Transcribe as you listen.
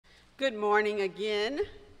Good morning again.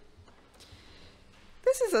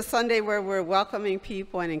 This is a Sunday where we're welcoming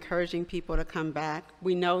people and encouraging people to come back.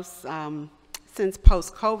 We know since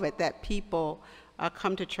post-COVID that people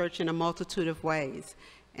come to church in a multitude of ways,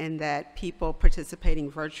 and that people participating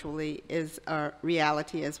virtually is a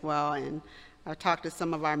reality as well. And I've talked to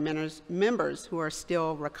some of our members who are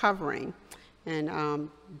still recovering and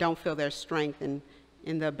don't feel their strength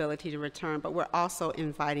in the ability to return, but we're also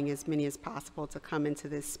inviting as many as possible to come into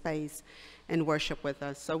this space and worship with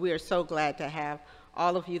us. So we are so glad to have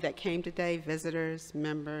all of you that came today, visitors,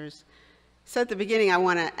 members. So at the beginning, I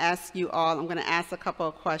want to ask you all, I'm going to ask a couple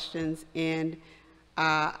of questions, and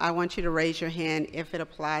I want you to raise your hand if it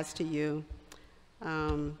applies to you.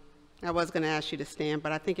 I was going to ask you to stand,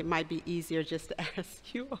 but I think it might be easier just to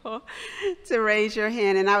ask you all to raise your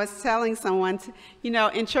hand. And I was telling someone,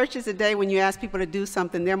 in churches today, when you ask people to do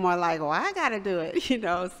something, they're more like, well, I got to do it,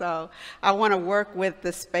 So I want to work with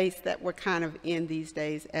the space that we're kind of in these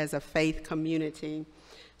days as a faith community.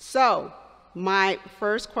 So my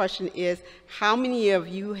first question is, how many of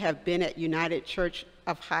you have been at United Church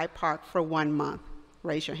of Hyde Park for 1 month?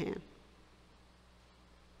 Raise your hand.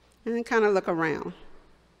 And then kind of look around.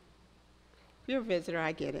 If you're a visitor,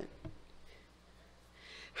 I get it.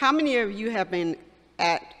 How many of you have been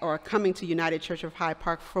at or coming to United Church of Hyde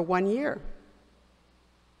Park for 1 year?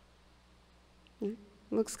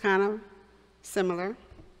 Looks kind of similar.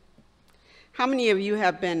 How many of you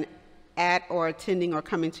have been at or attending or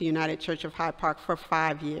coming to United Church of Hyde Park for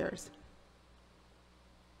 5 years?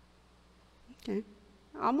 Okay,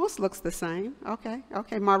 almost looks the same. Okay,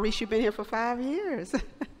 Maurice, you've been here for 5 years.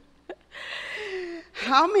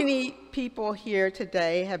 How many people here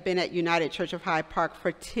today have been at United Church of Hyde Park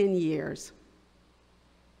for 10 years?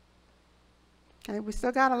 Okay, we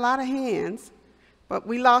still got a lot of hands, but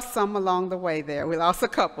we lost some along the way there. We lost a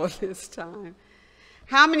couple this time.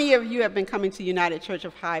 How many of you have been coming to United Church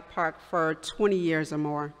of Hyde Park for 20 years or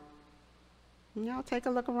more? Y'all take a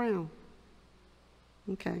look around.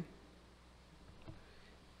 Okay.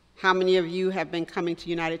 How many of you have been coming to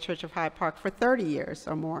United Church of Hyde Park for 30 years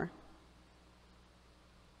or more?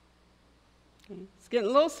 It's getting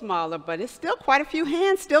a little smaller, but it's still quite a few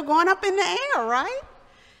hands still going up in the air, right?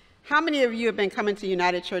 How many of you have been coming to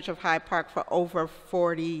United Church of Hyde Park for over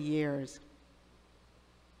 40 years?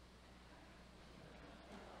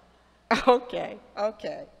 Okay.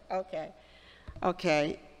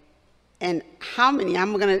 And how many,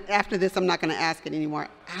 after this, I'm not going to ask it anymore.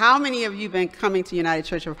 How many of you have been coming to United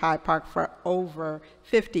Church of Hyde Park for over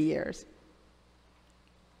 50 years?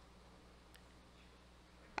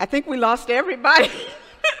 I think we lost everybody.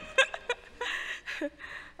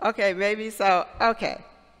 Okay, maybe so. Okay.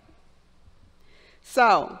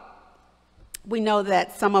 So we know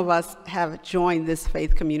that some of us have joined this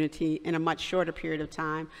faith community in a much shorter period of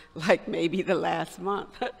time, like maybe the last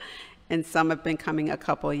month. And some have been coming a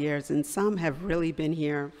couple of years, and some have really been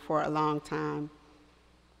here for a long time.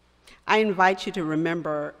 I invite you to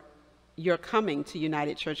remember your coming to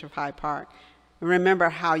United Church of Hyde Park. Remember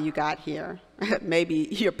how you got here. Maybe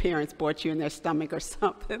your parents brought you in their stomach or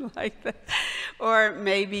something like that. Or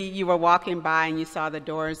maybe you were walking by and you saw the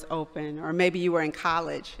doors open. Or maybe you were in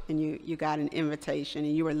college and you got an invitation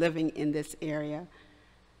and you were living in this area.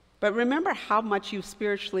 But remember how much you've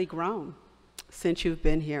spiritually grown since you've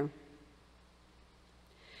been here.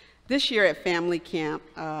 This year at family camp,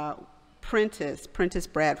 Prentice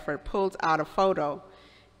Bradford pulled out a photo.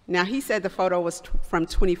 Now, he said the photo was from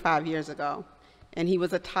 25 years ago. And he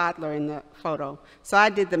was a toddler in the photo. So I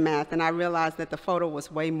did the math, and I realized that the photo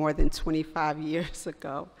was way more than 25 years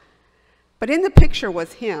ago. But in the picture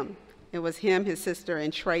was him. It was him, his sister,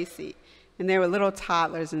 and Tracy. And they were little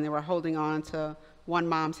toddlers, and they were holding on to one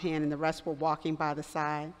mom's hand, and the rest were walking by the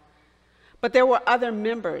side. But there were other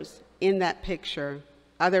members in that picture,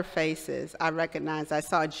 other faces I recognized. I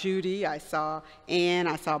saw Judy, I saw Ann,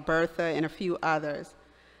 I saw Bertha, and a few others.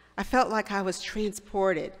 I felt like I was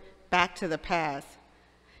transported back to the past.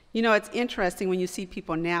 It's interesting when you see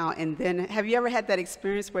people now, and then have you ever had that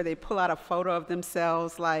experience where they pull out a photo of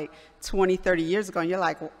themselves like 20, 30 years ago, and you're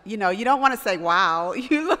like, you don't want to say, wow,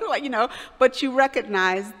 you look like, but you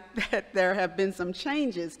recognize that there have been some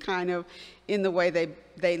changes kind of in the way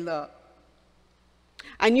they look.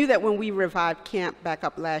 I knew that when we revived camp back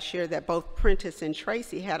up last year that both Prentice and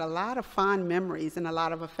Tracy had a lot of fond memories and a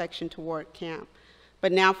lot of affection toward camp.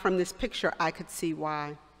 But now from this picture, I could see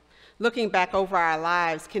why. Looking back over our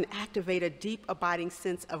lives can activate a deep, abiding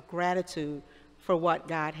sense of gratitude for what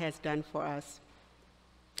God has done for us.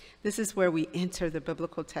 This is where we enter the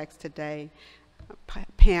biblical text today.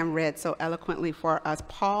 Pam read so eloquently for us.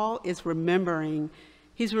 Paul is remembering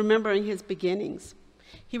his beginnings.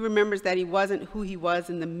 He remembers that he wasn't who he was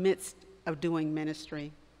in the midst of doing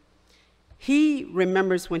ministry. He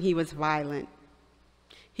remembers when he was violent.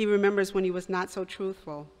 He remembers when he was not so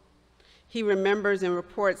truthful. He remembers and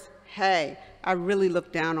reports, hey, I really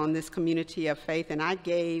looked down on this community of faith, and I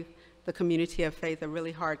gave the community of faith a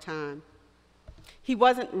really hard time. He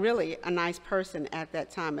wasn't really a nice person at that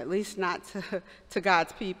time, at least not to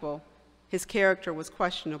God's people. His character was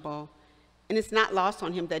questionable. And it's not lost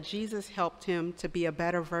on him that Jesus helped him to be a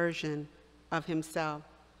better version of himself,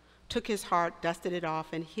 took his heart, dusted it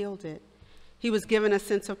off, and healed it. He was given a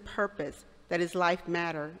sense of purpose, that his life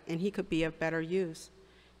mattered, and he could be of better use.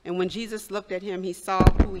 And when Jesus looked at him, he saw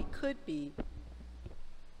who he could be,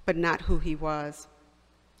 but not who he was.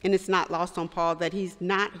 And it's not lost on Paul that he's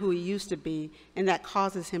not who he used to be, and that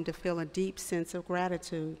causes him to feel a deep sense of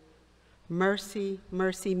gratitude. Mercy,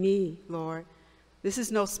 mercy me, Lord. This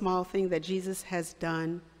is no small thing that Jesus has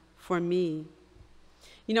done for me.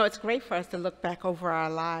 You know, it's great for us to look back over our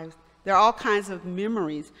lives. There are all kinds of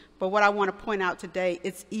memories, but what I want to point out today,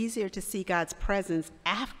 it's easier to see God's presence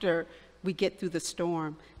after we get through the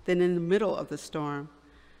storm than in the middle of the storm.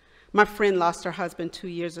 My friend lost her husband 2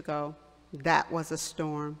 years ago. That was a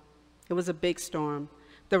storm. It was a big storm.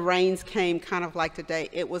 The rains came kind of like today.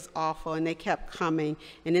 It was awful, and they kept coming.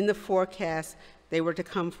 And in the forecast, they were to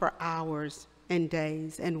come for hours and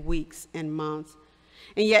days and weeks and months.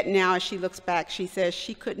 And yet now, as she looks back, she says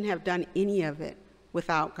she couldn't have done any of it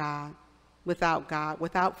without God,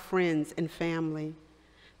 without friends and family.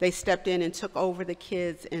 They stepped in and took over the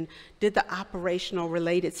kids and did the operational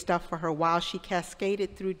related stuff for her while she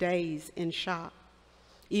cascaded through days in shock.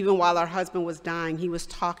 Even while her husband was dying, he was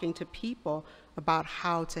talking to people about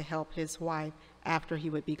how to help his wife after he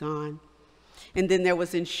would be gone. And then there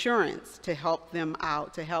was insurance to help them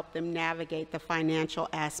out, to help them navigate the financial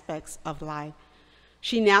aspects of life.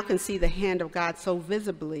 She now can see the hand of God so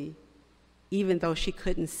visibly, even though she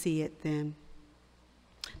couldn't see it then.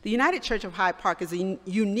 The United Church of Hyde Park is a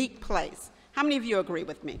unique place. How many of you agree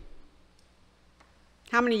with me?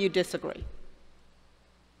 How many of you disagree?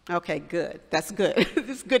 Okay, good. That's good.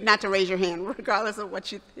 It's good not to raise your hand, regardless of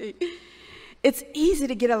what you think. It's easy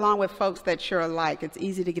to get along with folks that you're alike. It's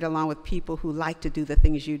easy to get along with people who like to do the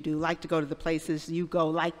things you do, like to go to the places you go,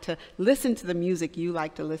 like to listen to the music you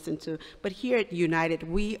like to listen to. But here at United,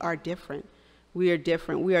 we are different. We are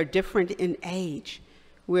different. We are different in age.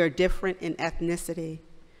 We are different in ethnicity.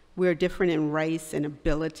 We are different in race and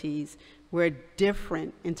abilities. We're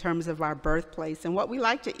different in terms of our birthplace and what we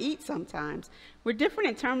like to eat sometimes. We're different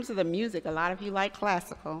in terms of the music. A lot of you like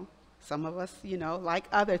classical. Some of us, like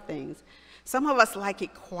other things. Some of us like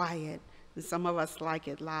it quiet, and some of us like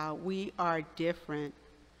it loud. We are different.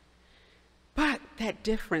 But that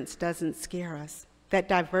difference doesn't scare us. That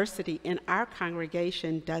diversity in our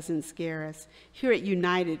congregation doesn't scare us. Here at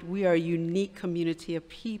United, we are a unique community of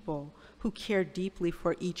people who care deeply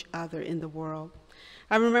for each other in the world.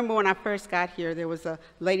 I remember when I first got here, there was a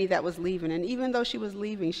lady that was leaving, and even though she was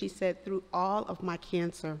leaving, she said, through all of my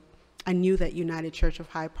cancer, I knew that United Church of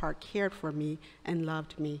Hyde Park cared for me and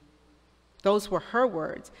loved me. Those were her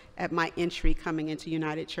words at my entry coming into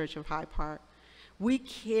United Church of Hyde Park. We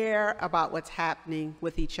care about what's happening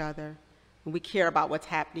with each other, and we care about what's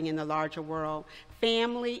happening in the larger world.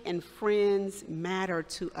 Family and friends matter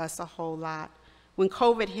to us a whole lot. When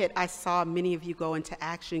COVID hit, I saw many of you go into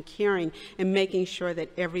action, caring and making sure that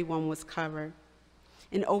everyone was covered.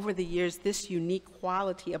 And over the years, this unique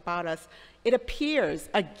quality about us, it appears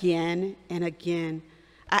again and again.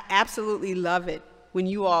 I absolutely love it when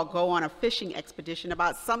you all go on a fishing expedition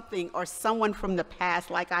about something or someone from the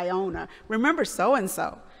past, like Iona. Remember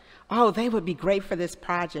so-and-so. Oh, they would be great for this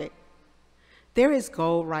project. There is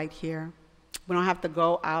gold right here. We don't have to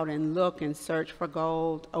go out and look and search for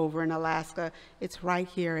gold over in Alaska. It's right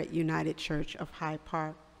here at United Church of Hyde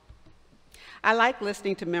Park. I like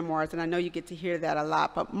listening to memoirs, and I know you get to hear that a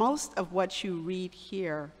lot, but most of what you read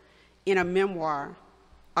here in a memoir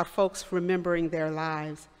are folks remembering their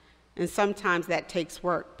lives. And sometimes that takes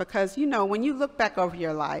work because, when you look back over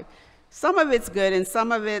your life, some of it's good and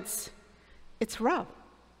some of it's rough.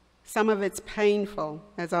 Some of it's painful,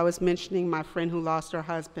 as I was mentioning my friend who lost her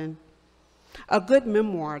husband. A good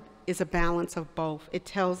memoir is a balance of both. It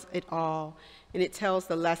tells it all, and it tells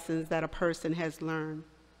the lessons that a person has learned.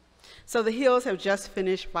 So the Hills have just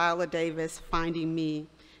finished Viola Davis' Finding Me.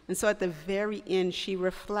 And so at the very end, she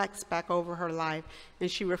reflects back over her life,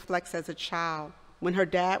 and she reflects as a child. When her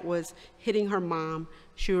dad was hitting her mom,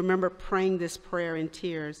 she remembered praying this prayer in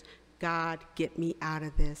tears, God, get me out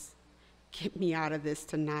of this. Get me out of this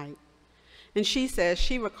tonight. And she says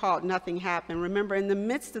she recalled nothing happened. Remember, in the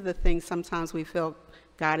midst of the things, sometimes we feel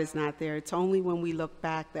God is not there. It's only when we look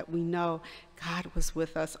back that we know God was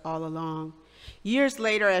with us all along. Years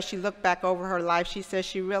later, as she looked back over her life, she says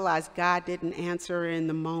she realized God didn't answer her in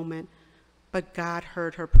the moment, but God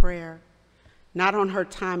heard her prayer. Not on her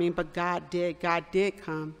timing, but God did. God did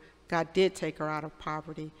come. God did take her out of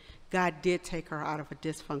poverty. God did take her out of a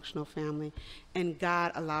dysfunctional family. And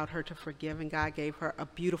God allowed her to forgive, and God gave her a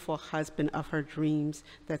beautiful husband of her dreams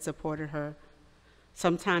that supported her.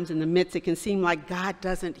 Sometimes in the midst, it can seem like God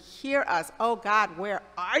doesn't hear us. Oh, God, where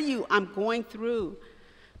are you? I'm going through.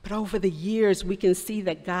 But over the years, we can see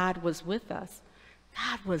that God was with us.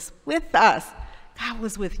 God was with us. God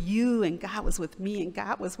was with you, and God was with me, and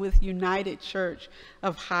God was with United Church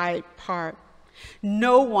of Hyde Park.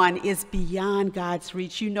 No one is beyond God's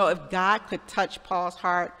reach. You know, if God could touch Paul's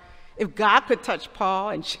heart, if God could touch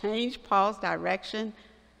Paul and change Paul's direction,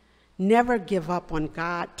 never give up on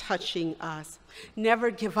God touching us. Never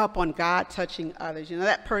give up on God touching others. You know,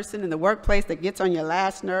 that person in the workplace that gets on your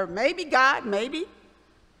last nerve, maybe God, maybe.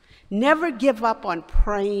 Never give up on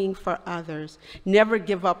praying for others. Never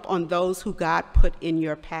give up on those who God put in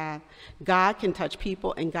your path. God can touch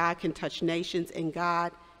people, and God can touch nations, and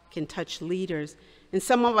God can touch leaders. And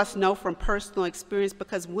some of us know from personal experience,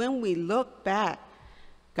 because when we look back,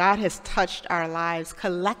 God has touched our lives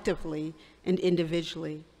collectively and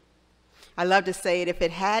individually. I love to say it, if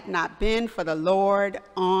it had not been for the Lord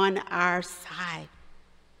on our side,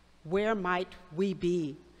 where might we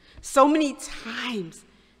be? So many times.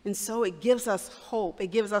 And so it gives us hope. It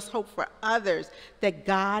gives us hope for others that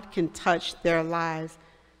God can touch their lives,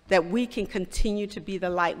 that we can continue to be the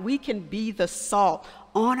light. We can be the salt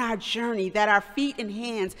on our journey, that our feet and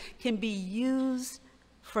hands can be used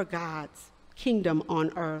for God's kingdom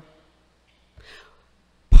on earth.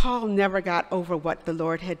 Paul never got over what the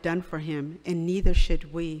Lord had done for him, and neither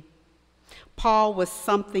should we. Paul was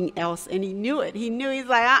something else, and he knew it. He knew, he's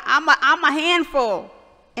like, I'm a handful,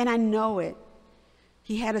 and I know it.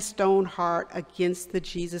 He had a stone heart against the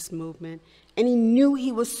Jesus movement, and he knew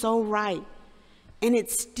he was so right. And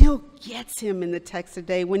it still gets him in the text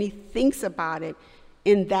today when he thinks about it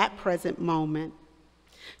in that present moment.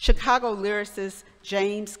 Chicago lyricist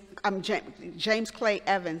Clay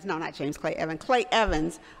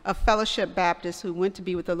Evans of Fellowship Baptist, who went to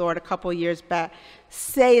be with the Lord a couple years back,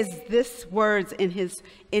 says this words in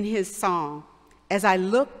his song: "As I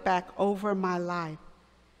look back over my life,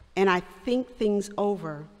 and I think things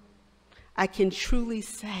over, I can truly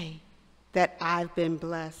say that I've been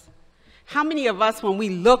blessed." How many of us, when we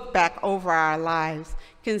look back over our lives,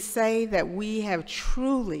 can say that we have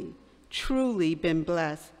truly, truly been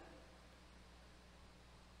blessed?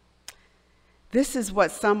 This is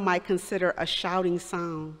what some might consider a shouting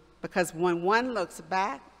sound, because when one looks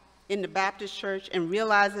back in the Baptist church and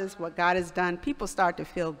realizes what God has done, people start to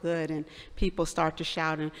feel good, and people start to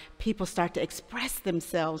shout, and people start to express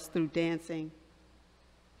themselves through dancing.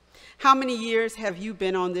 How many years have you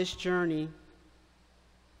been on this journey?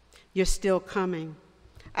 You're still coming.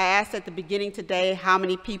 I asked at the beginning today how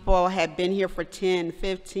many people have been here for 10,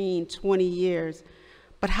 15, 20 years,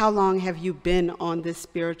 but how long have you been on this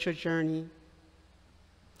spiritual journey?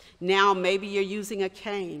 Now maybe you're using a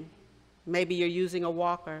cane, maybe you're using a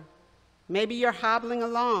walker, maybe you're hobbling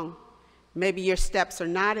along. Maybe your steps are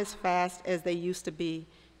not as fast as they used to be.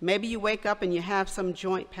 Maybe you wake up and you have some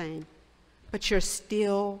joint pain, but you're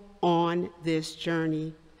still on this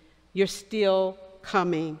journey. You're still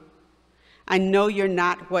coming. I know you're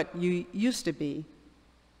not what you used to be.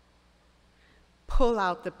 Pull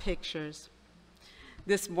out the pictures.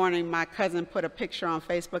 This morning, my cousin put a picture on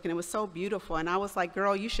Facebook, and it was so beautiful. And I was like,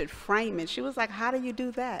 girl, you should frame it. She was like, how do you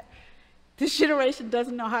do that? This generation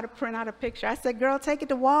doesn't know how to print out a picture. I said, girl, take it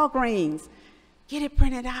to Walgreens. Get it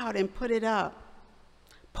printed out and put it up.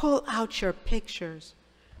 Pull out your pictures.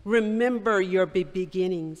 Remember your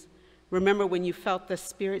beginnings. Remember when you felt the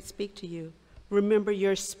Spirit speak to you. Remember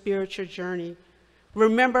your spiritual journey.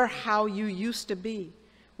 Remember how you used to be.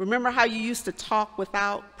 Remember how you used to talk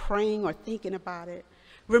without praying or thinking about it.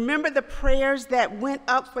 Remember the prayers that went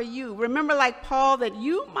up for you. Remember, like Paul, that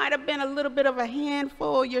you might have been a little bit of a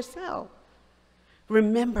handful yourself.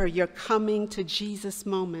 Remember your coming to Jesus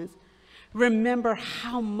moments. Remember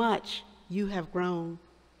how much you have grown.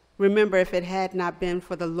 Remember, if it had not been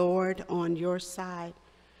for the Lord on your side.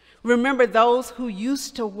 Remember those who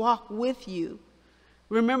used to walk with you.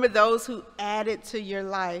 Remember those who added to your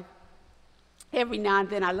life. Every now and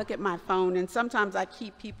then I look at my phone, and sometimes I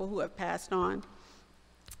keep people who have passed on,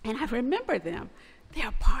 and I remember them. They're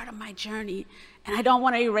a part of my journey, and I don't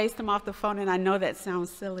want to erase them off the phone, and I know that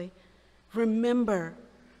sounds silly. Remember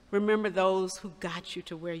those who got you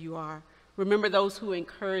to where you are. Remember those who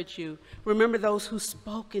encouraged you. Remember those who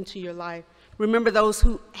spoke into your life. Remember those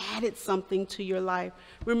who added something to your life.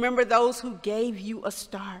 Remember those who gave you a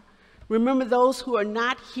start. Remember those who are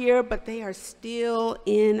not here, but they are still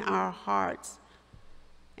in our hearts.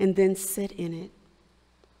 And then sit in it.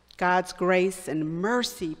 God's grace and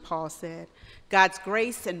mercy, Paul said. God's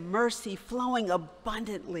grace and mercy flowing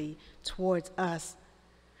abundantly towards us.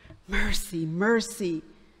 Mercy, mercy,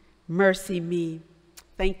 mercy me.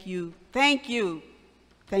 Thank you, thank you,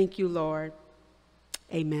 thank you, Lord.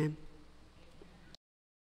 Amen.